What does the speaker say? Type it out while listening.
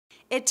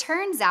It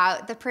turns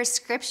out the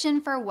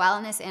prescription for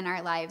wellness in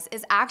our lives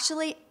is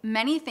actually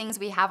many things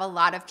we have a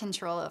lot of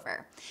control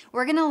over.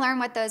 We're gonna learn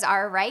what those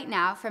are right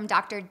now from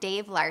Dr.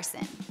 Dave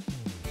Larson.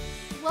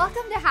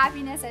 Welcome to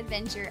Happiness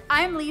Adventure.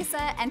 I'm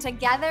Lisa, and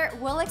together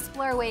we'll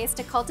explore ways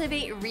to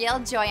cultivate real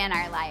joy in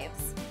our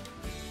lives.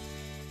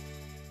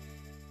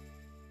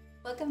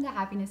 Welcome to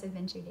Happiness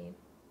Adventure, Dave.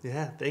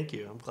 Yeah, thank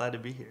you. I'm glad to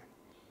be here.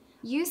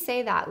 You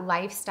say that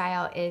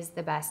lifestyle is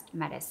the best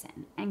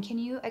medicine, and can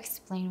you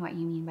explain what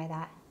you mean by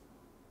that?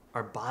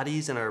 Our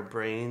bodies and our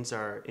brains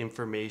are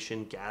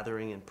information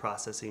gathering and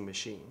processing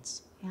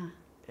machines. Yeah.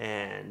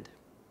 And,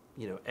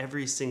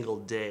 every single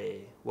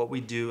day, what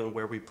we do and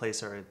where we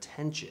place our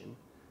attention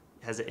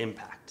has an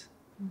impact.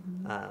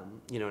 In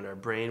our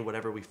brain,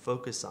 whatever we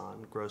focus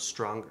on grows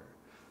stronger.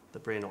 The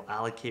brain will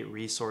allocate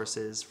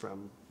resources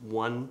from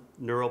one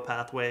neural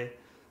pathway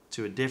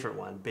to a different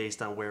one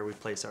based on where we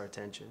place our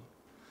attention.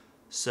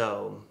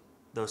 So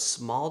those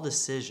small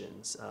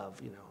decisions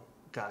of,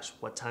 gosh,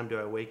 what time do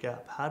I wake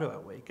up? How do I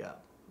wake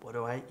up? What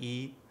do I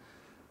eat?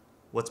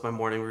 What's my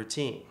morning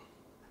routine?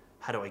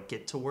 How do I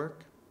get to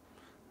work?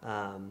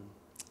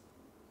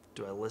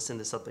 Do I listen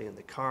to something in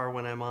the car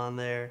when I'm on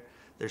there?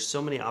 There's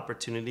so many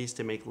opportunities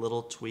to make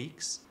little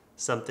tweaks.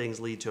 Some things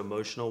lead to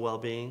emotional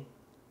well-being,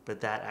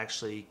 but that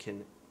actually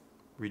can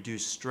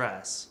reduce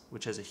stress,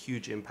 which has a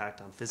huge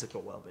impact on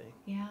physical well-being.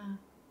 Yeah.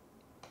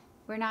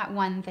 We're not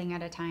one thing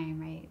at a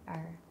time, right?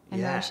 Our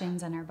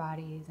emotions and our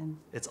bodies. And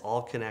it's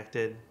all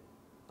connected,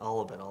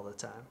 all of it, all the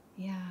time.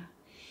 Yeah.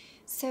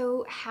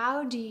 So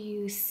how do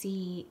you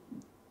see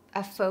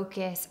a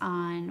focus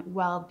on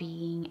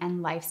well-being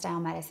and lifestyle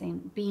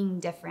medicine being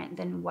different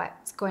than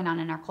what's going on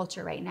in our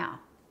culture right now?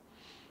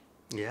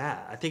 Yeah,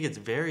 I think it's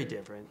very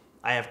different.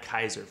 I have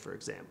Kaiser, for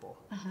example.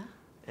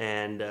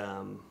 And,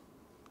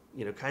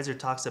 Kaiser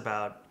talks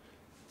about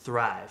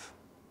thrive.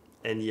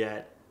 And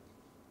yet,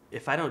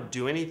 if I don't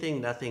do anything,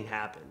 nothing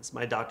happens.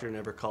 My doctor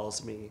never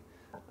calls me.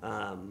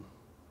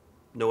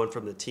 No one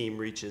from the team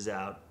reaches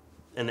out.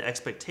 And the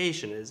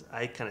expectation is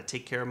I kind of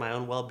take care of my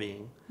own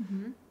well-being.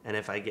 And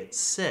if I get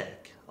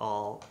sick,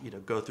 I'll,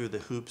 go through the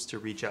hoops to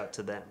reach out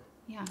to them.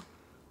 Yeah.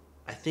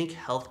 I think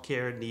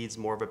healthcare needs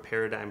more of a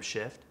paradigm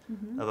shift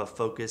of a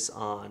focus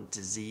on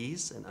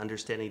disease and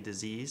understanding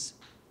disease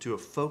to a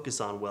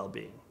focus on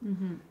well-being.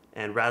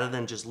 And rather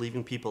than just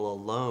leaving people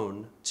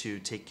alone to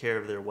take care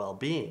of their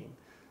well-being,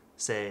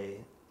 say,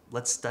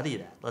 let's study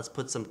that. Let's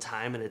put some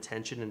time and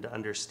attention into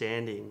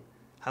understanding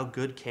how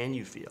good can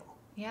you feel?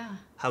 Yeah.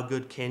 How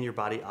good can your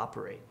body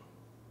operate?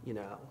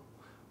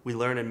 We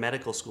learn in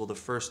medical school the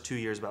first 2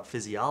 years about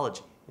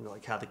physiology,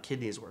 like how the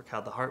kidneys work,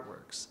 how the heart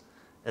works.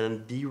 And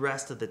then the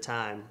rest of the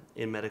time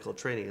in medical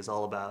training is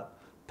all about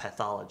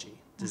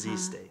pathology,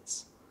 disease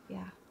states.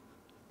 Yeah.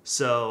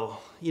 So,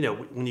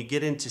 when you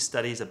get into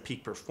studies of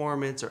peak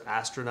performance or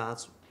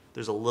astronauts,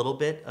 there's a little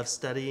bit of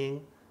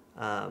studying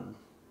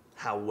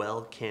how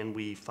well can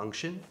we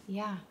function.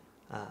 Yeah.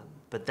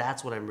 But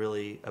that's what I'm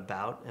really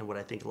about and what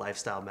I think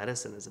lifestyle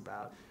medicine is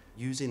about,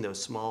 using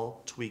those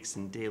small tweaks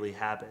in daily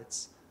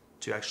habits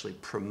to actually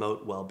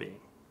promote well-being.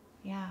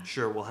 Yeah.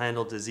 Sure, we'll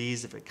handle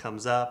disease if it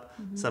comes up.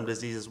 Some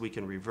diseases we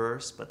can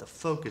reverse, but the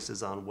focus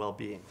is on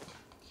well-being.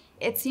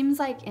 It seems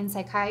like in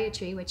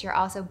psychiatry, which you're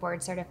also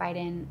board certified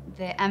in,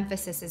 the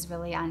emphasis is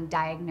really on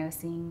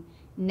diagnosing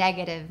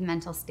negative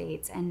mental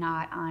states and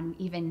not on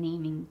even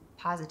naming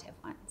positive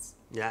ones.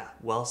 Yeah,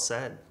 well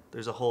said.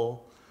 There's a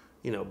whole,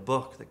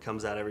 book that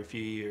comes out every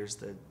few years,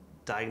 the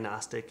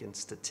Diagnostic and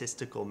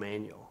Statistical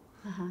Manual.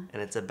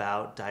 And it's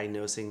about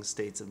diagnosing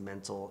states of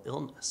mental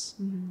illness.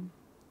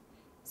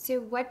 So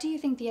what do you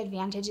think the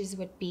advantages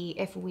would be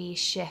if we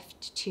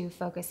shift to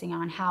focusing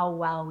on how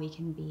well we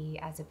can be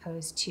as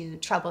opposed to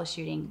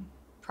troubleshooting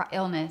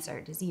illness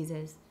or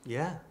diseases?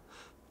 Yeah.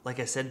 Like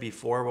I said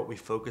before, what we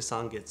focus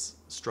on gets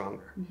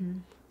stronger.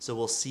 So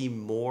we'll see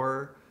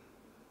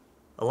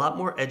a lot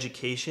more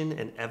education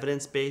and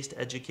evidence-based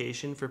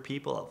education for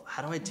people of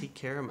how do I take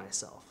care of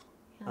myself?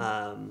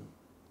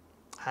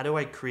 How do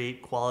I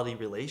create quality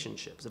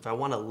relationships? If I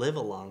want to live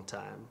a long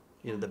time,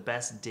 the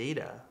best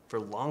data for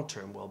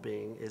long-term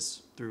well-being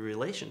is through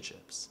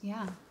relationships.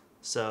 Yeah.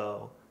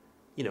 So,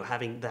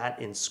 having that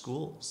in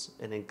schools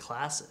and in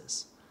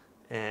classes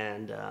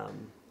and a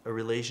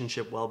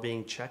relationship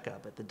well-being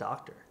checkup at the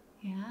doctor.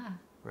 Yeah.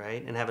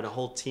 Right? And having a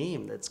whole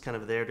team that's kind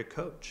of there to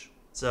coach.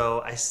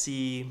 So I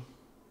see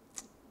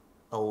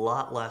a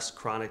lot less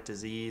chronic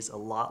disease, a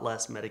lot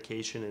less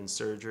medication and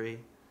surgery,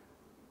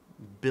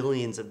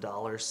 billions of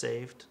dollars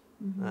saved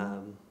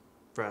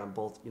from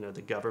both,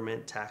 the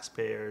government,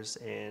 taxpayers,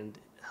 and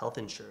health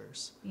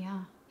insurers. Yeah.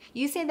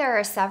 You say there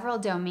are several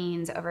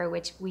domains over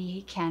which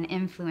we can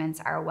influence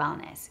our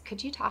wellness.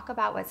 Could you talk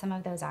about what some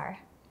of those are?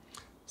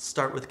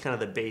 Start with kind of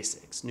the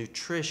basics.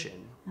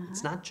 Nutrition.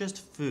 It's not just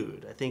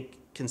food. I think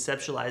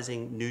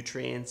conceptualizing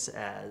nutrients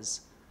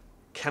as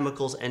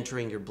chemicals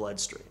entering your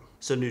bloodstream.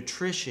 So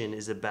nutrition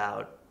is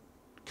about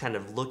kind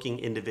of looking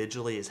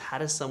individually as how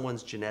does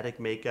someone's genetic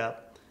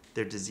makeup,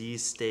 their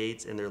disease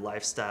states, and their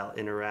lifestyle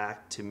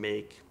interact to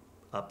make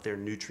up their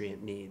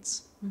nutrient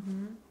needs.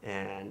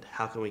 And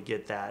how can we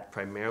get that?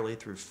 Primarily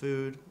through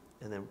food.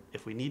 And then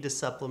if we need to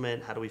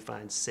supplement, how do we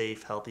find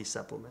safe, healthy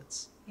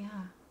supplements? Yeah.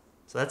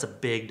 So that's a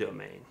big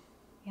domain.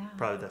 Yeah.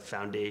 Probably the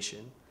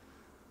foundation.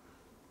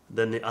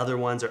 Then the other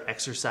ones are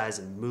exercise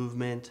and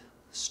movement,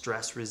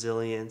 stress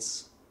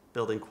resilience,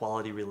 building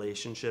quality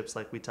relationships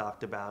like we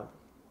talked about,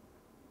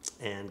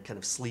 and kind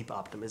of sleep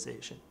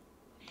optimization.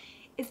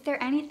 Is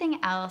there anything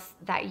else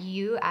that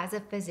you as a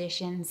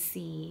physician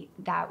see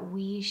that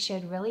we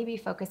should really be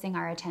focusing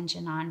our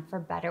attention on for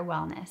better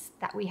wellness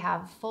that we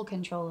have full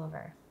control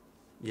over?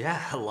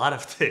 Yeah, a lot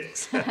of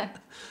things.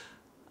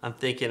 I'm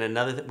thinking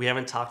we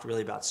haven't talked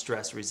really about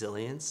stress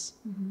resilience.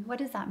 What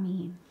does that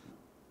mean?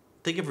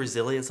 Think of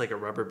resilience like a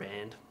rubber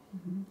band,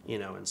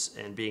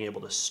 and being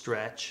able to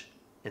stretch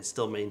and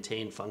still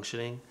maintain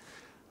functioning.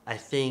 I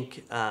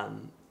think a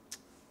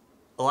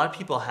lot of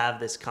people have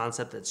this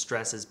concept that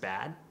stress is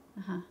bad,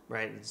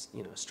 right? It's,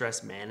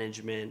 stress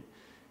management,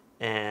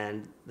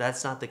 and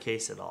that's not the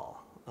case at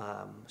all.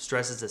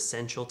 Stress is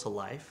essential to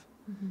life,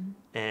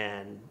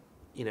 and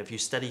if you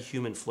study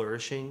human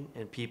flourishing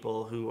and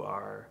people who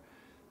are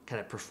kind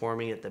of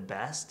performing at the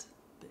best,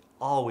 they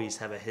always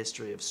have a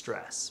history of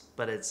stress,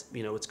 but it's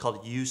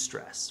called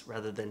eustress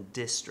rather than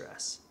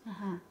distress.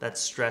 That's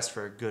stress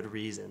for a good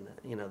reason.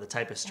 The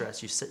type of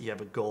stress you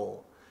have a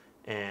goal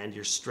and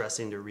you're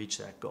stressing to reach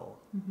that goal.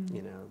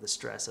 The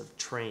stress of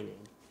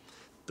training.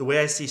 The way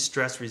I see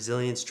stress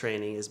resilience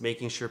training is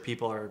making sure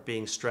people are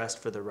being stressed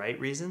for the right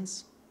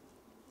reasons,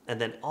 and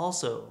then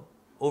also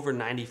over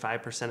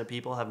 95% of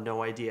people have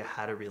no idea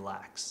how to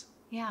relax.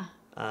 Yeah.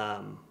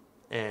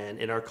 And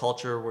in our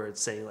culture where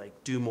it's saying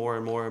like do more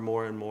and more and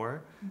more and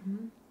more,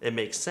 it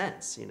makes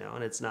sense,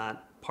 and it's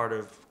not part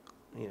of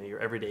your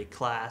everyday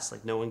class.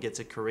 Like no one gets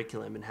a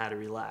curriculum in how to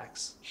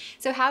relax.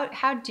 So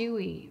how do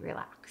we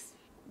relax?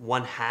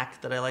 One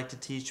hack that I like to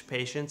teach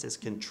patients is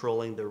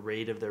controlling the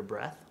rate of their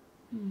breath.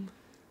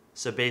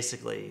 So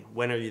basically,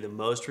 when are you the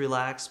most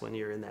relaxed? When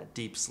you're in that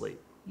deep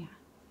sleep. Yeah.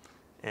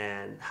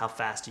 And how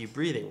fast are you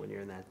breathing when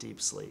you're in that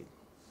deep sleep?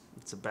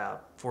 It's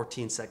about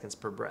 14 seconds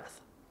per breath.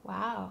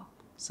 Wow.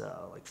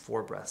 So like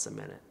 4 breaths a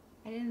minute.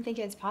 I didn't think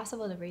it was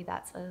possible to breathe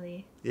that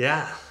slowly.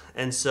 Yeah.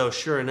 And so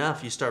sure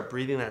enough, you start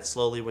breathing that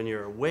slowly when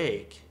you're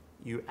awake,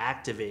 you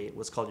activate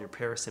what's called your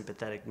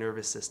parasympathetic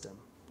nervous system,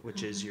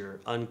 which is your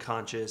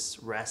unconscious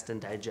rest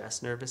and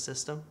digest nervous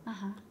system.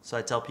 So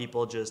I tell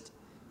people just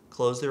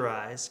close their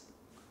eyes,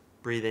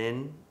 breathe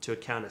in to a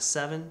count of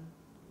 7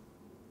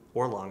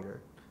 or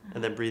longer,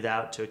 and then breathe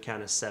out to a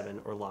count of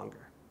 7 or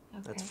longer.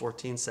 Okay. That's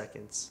 14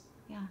 seconds.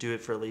 Yeah. Do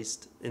it for at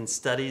least, in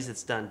studies,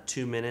 it's done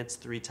 2 minutes,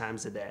 3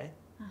 times a day.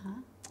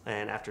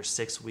 And after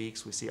 6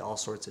 weeks, we see all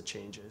sorts of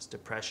changes: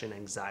 depression,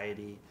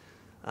 anxiety,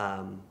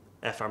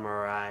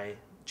 fMRI,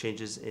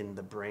 changes in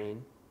the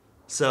brain.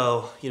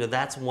 So,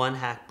 that's one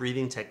hack,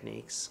 breathing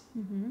techniques.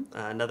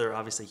 Another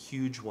obviously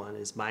huge one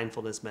is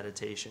mindfulness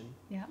meditation.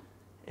 Yeah.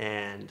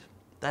 And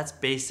that's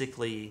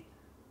basically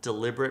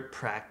deliberate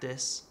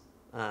practice,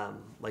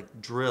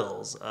 like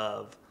drills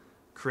of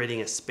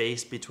creating a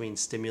space between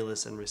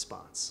stimulus and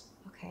response.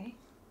 Okay.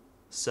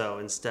 So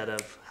instead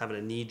of having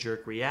a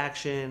knee-jerk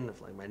reaction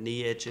of like my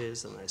knee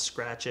itches and I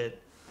scratch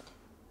it,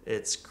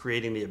 it's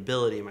creating the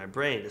ability in my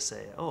brain to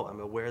say, oh, I'm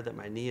aware that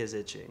my knee is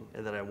itching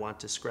and that I want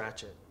to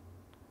scratch it.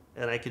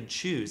 And I can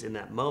choose in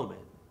that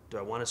moment, do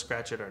I want to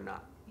scratch it or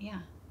not? Yeah.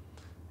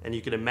 And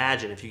you can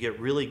imagine if you get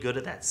really good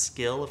at that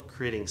skill of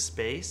creating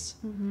space,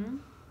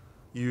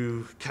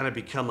 you kind of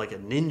become like a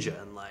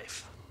ninja in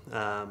life.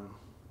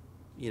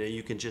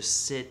 You can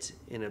just sit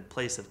in a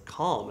place of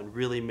calm and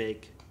really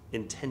make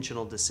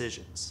intentional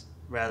decisions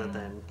rather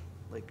than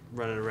like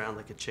running around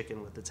like a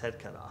chicken with its head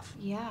cut off.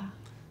 Yeah.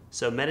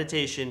 So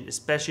meditation,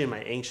 especially in my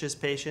anxious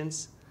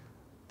patients,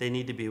 they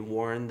need to be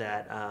warned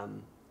that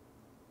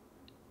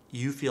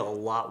you feel a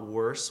lot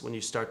worse when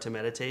you start to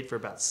meditate for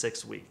about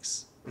 6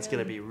 weeks. It's going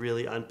to be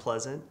really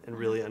unpleasant and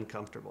really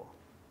uncomfortable,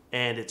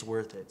 and it's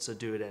worth it. So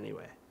do it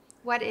anyway.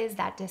 What is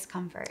that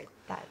discomfort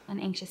that an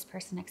anxious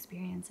person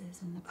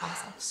experiences in the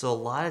process? So a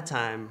lot of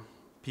time,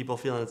 people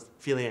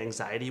feeling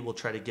anxiety will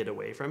try to get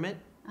away from it,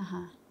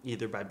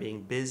 either by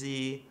being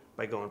busy,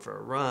 by going for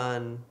a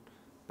run,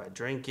 by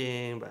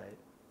drinking, by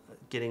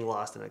getting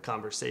lost in a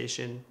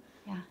conversation,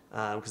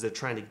 because they're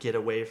trying to get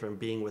away from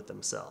being with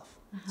themselves.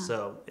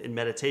 So in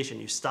meditation,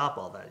 you stop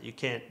all that. You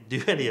can't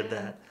do any of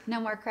that.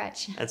 No more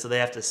crutch. And so they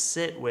have to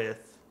sit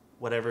with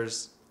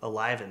whatever's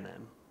alive in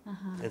them.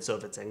 And so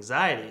if it's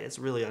anxiety, it's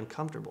really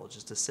uncomfortable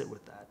just to sit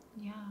with that.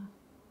 Yeah.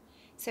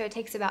 So it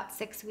takes about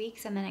 6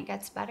 weeks and then it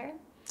gets better?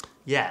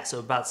 Yeah, so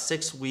about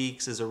 6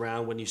 weeks is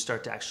around when you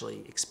start to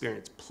actually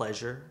experience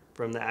pleasure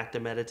from the act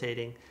of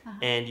meditating,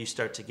 and you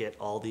start to get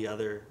all the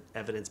other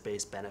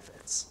evidence-based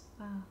benefits.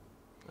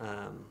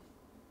 Wow.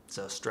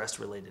 So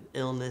stress-related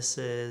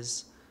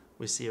illnesses,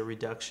 we see a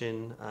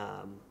reduction,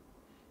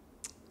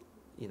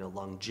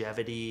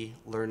 longevity,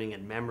 learning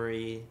and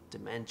memory,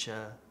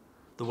 dementia.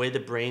 The way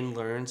the brain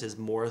learns is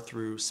more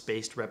through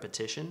spaced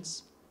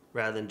repetitions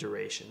rather than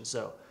duration.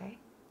 So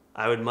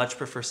I would much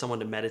prefer someone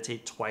to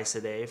meditate twice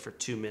a day for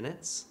 2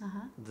 minutes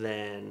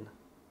than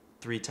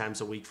 3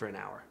 times a week for an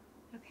hour.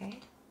 Okay.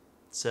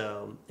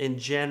 So in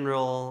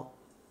general,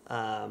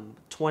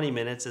 20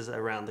 minutes is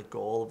around the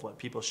goal of what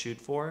people shoot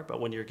for. But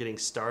when you're getting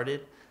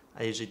started,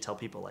 I usually tell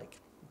people like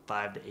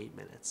 5 to 8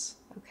 minutes.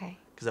 Okay.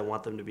 Because I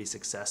want them to be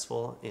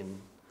successful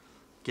in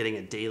getting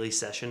a daily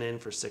session in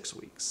for 6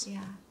 weeks.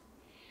 Yeah.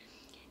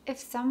 If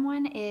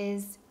someone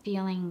is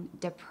feeling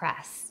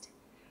depressed,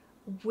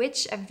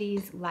 which of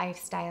these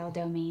lifestyle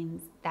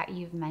domains that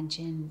you've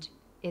mentioned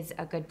is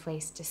a good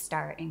place to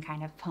start in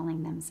kind of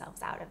pulling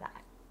themselves out of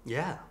that?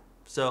 Yeah.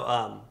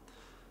 So,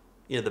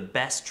 the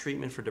best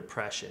treatment for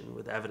depression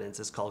with evidence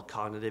is called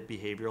cognitive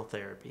behavioral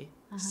therapy,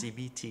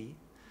 CBT.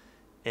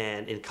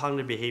 And in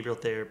cognitive behavioral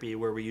therapy,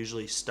 where we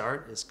usually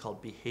start is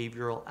called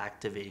behavioral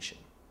activation.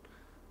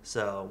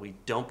 So we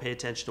don't pay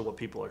attention to what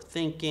people are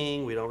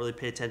thinking. We don't really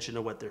pay attention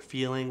to what they're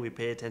feeling. We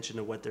pay attention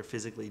to what they're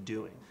physically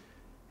doing.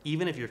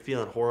 Even if you're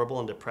feeling horrible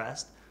and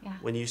depressed,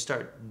 when you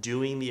start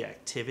doing the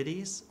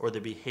activities or the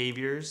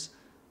behaviors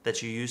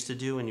that you used to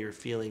do when you were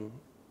feeling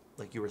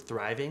like you were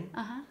thriving,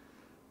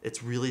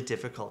 it's really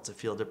difficult to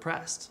feel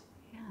depressed.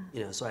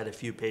 Yeah. So I had a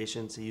few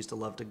patients who used to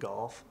love to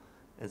golf.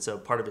 And so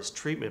part of his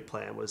treatment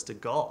plan was to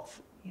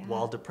golf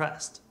while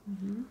depressed.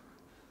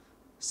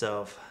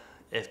 So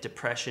if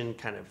depression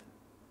kind of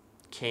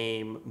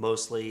came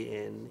mostly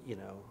in,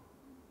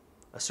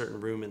 a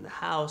certain room in the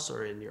house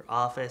or in your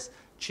office,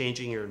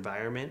 changing your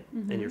environment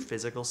and your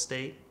physical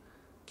state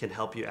can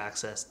help you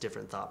access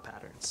different thought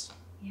patterns.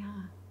 Yeah.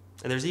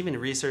 And there's even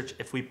research,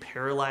 if we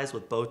paralyze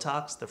with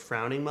Botox, the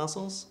frowning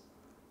muscles,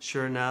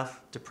 sure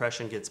enough,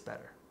 depression gets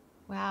better.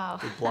 Wow.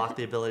 We block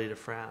the ability to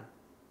frown.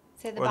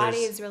 So the body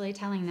is really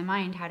telling the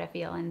mind how to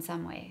feel in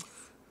some ways.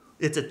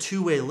 It's a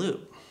two-way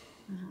loop.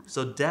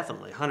 So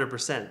definitely,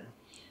 100%.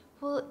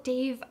 Well,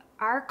 Dave,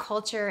 our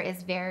culture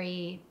is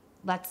very,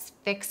 let's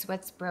fix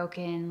what's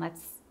broken,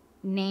 let's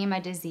name a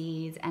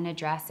disease and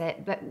address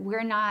it, but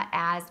we're not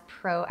as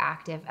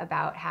proactive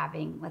about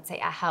having, let's say,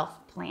 a health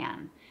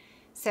plan.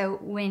 So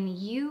when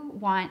you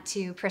want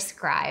to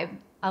prescribe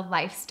a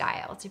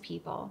lifestyle to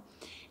people,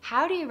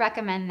 how do you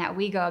recommend that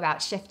we go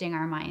about shifting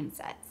our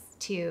mindsets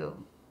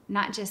to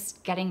not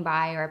just getting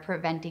by or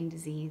preventing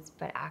disease,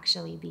 but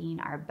actually being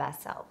our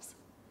best selves?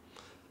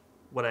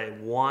 What I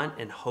want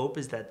and hope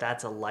is that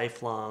that's a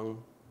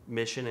lifelong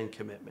mission and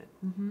commitment.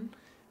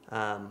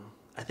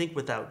 I think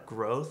without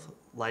growth,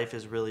 life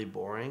is really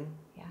boring.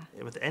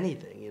 Yeah. With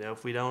anything,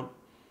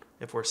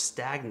 if we're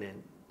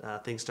stagnant,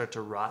 things start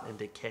to rot and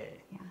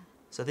decay. Yeah.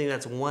 So I think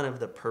that's one of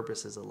the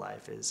purposes of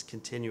life is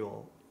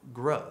continual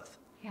growth.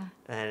 Yeah.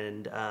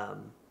 And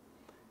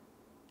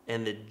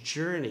the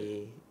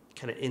journey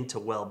kind of into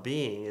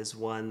well-being is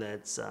one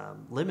that's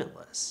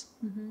limitless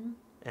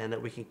and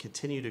that we can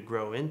continue to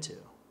grow into.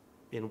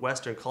 In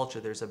Western culture,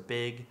 there's a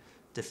big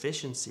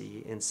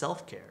deficiency in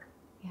self-care.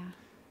 Yeah.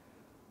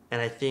 And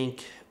I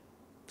think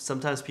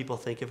sometimes people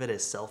think of it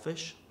as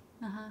selfish.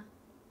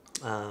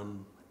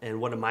 And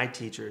one of my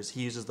teachers,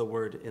 he uses the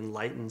word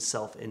enlightened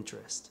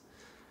self-interest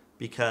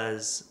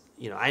because,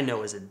 I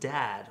know as a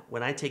dad,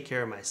 when I take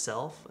care of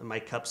myself and my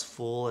cup's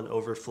full and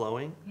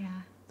overflowing,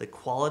 the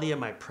quality of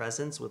my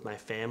presence with my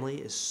family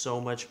is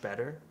so much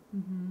better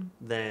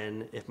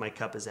than if my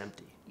cup is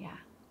empty. Yeah.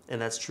 And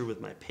that's true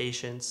with my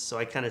patients. So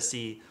I kind of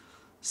see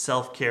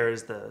self-care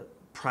as the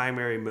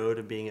primary mode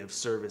of being of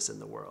service in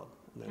the world.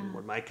 And then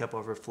when my cup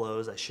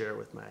overflows, I share it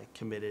with my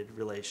committed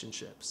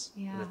relationships.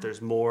 Yeah. And if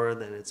there's more,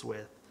 then it's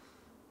with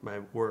my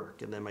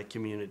work and then my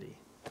community,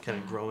 kind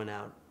of growing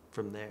out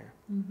from there.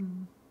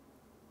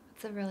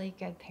 It's a really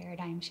good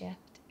paradigm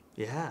shift.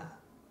 Yeah.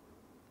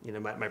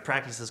 My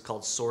practice is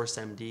called Source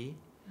MD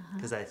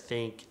because I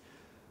think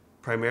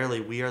primarily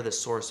we are the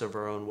source of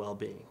our own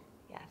well-being.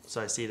 Yes.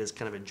 So I see it as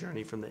kind of a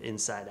journey from the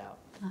inside out.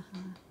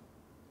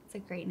 It's a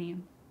great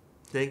name.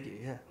 Thank you.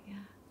 Yeah.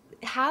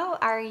 How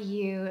are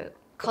you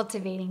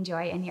cultivating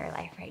joy in your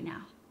life right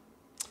now?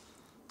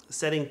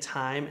 Setting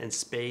time and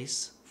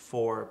space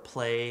for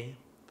play,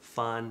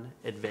 fun,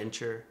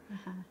 adventure.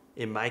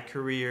 In my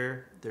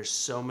career, there's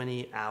so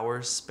many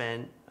hours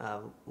spent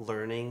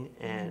learning,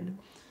 and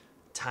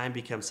time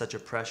becomes such a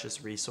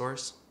precious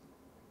resource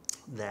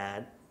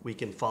that we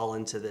can fall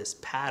into this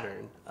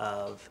pattern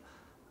of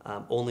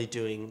only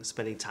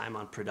spending time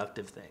on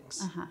productive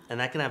things. And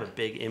that can have a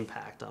big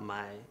impact on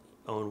my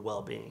own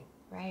well-being.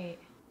 Right.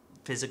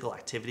 Physical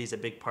activity is a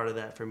big part of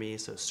that for me.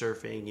 So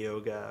surfing,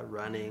 yoga,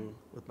 running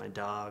with my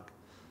dog.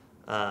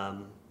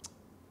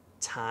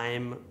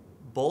 Time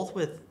both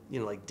with,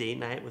 like date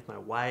night with my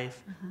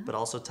wife, but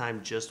also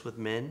time just with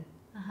men,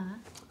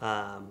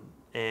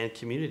 and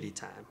community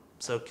time.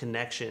 So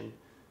connection,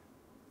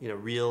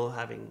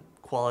 having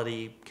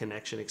quality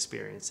connection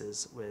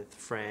experiences with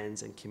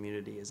friends and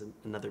community is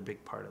another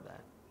big part of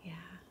that. Yeah.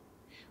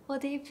 Well,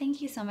 Dave,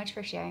 thank you so much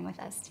for sharing with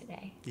us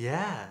today.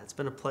 Yeah, it's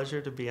been a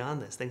pleasure to be on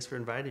this. Thanks for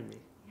inviting me.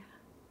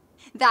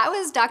 That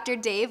was Dr.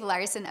 Dave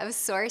Larson of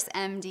Source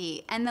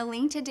MD, and the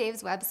link to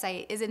Dave's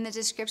website is in the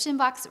description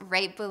box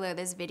right below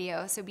this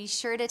video, so be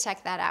sure to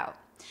check that out.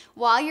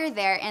 While you're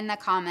there in the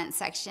comments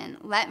section,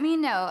 let me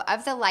know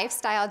of the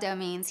lifestyle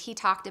domains he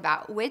talked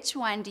about, which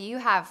one do you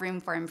have room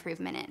for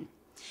improvement in?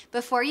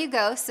 Before you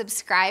go,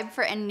 subscribe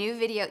for a new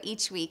video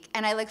each week,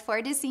 and I look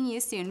forward to seeing you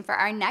soon for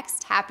our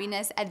next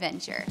happiness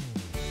adventure.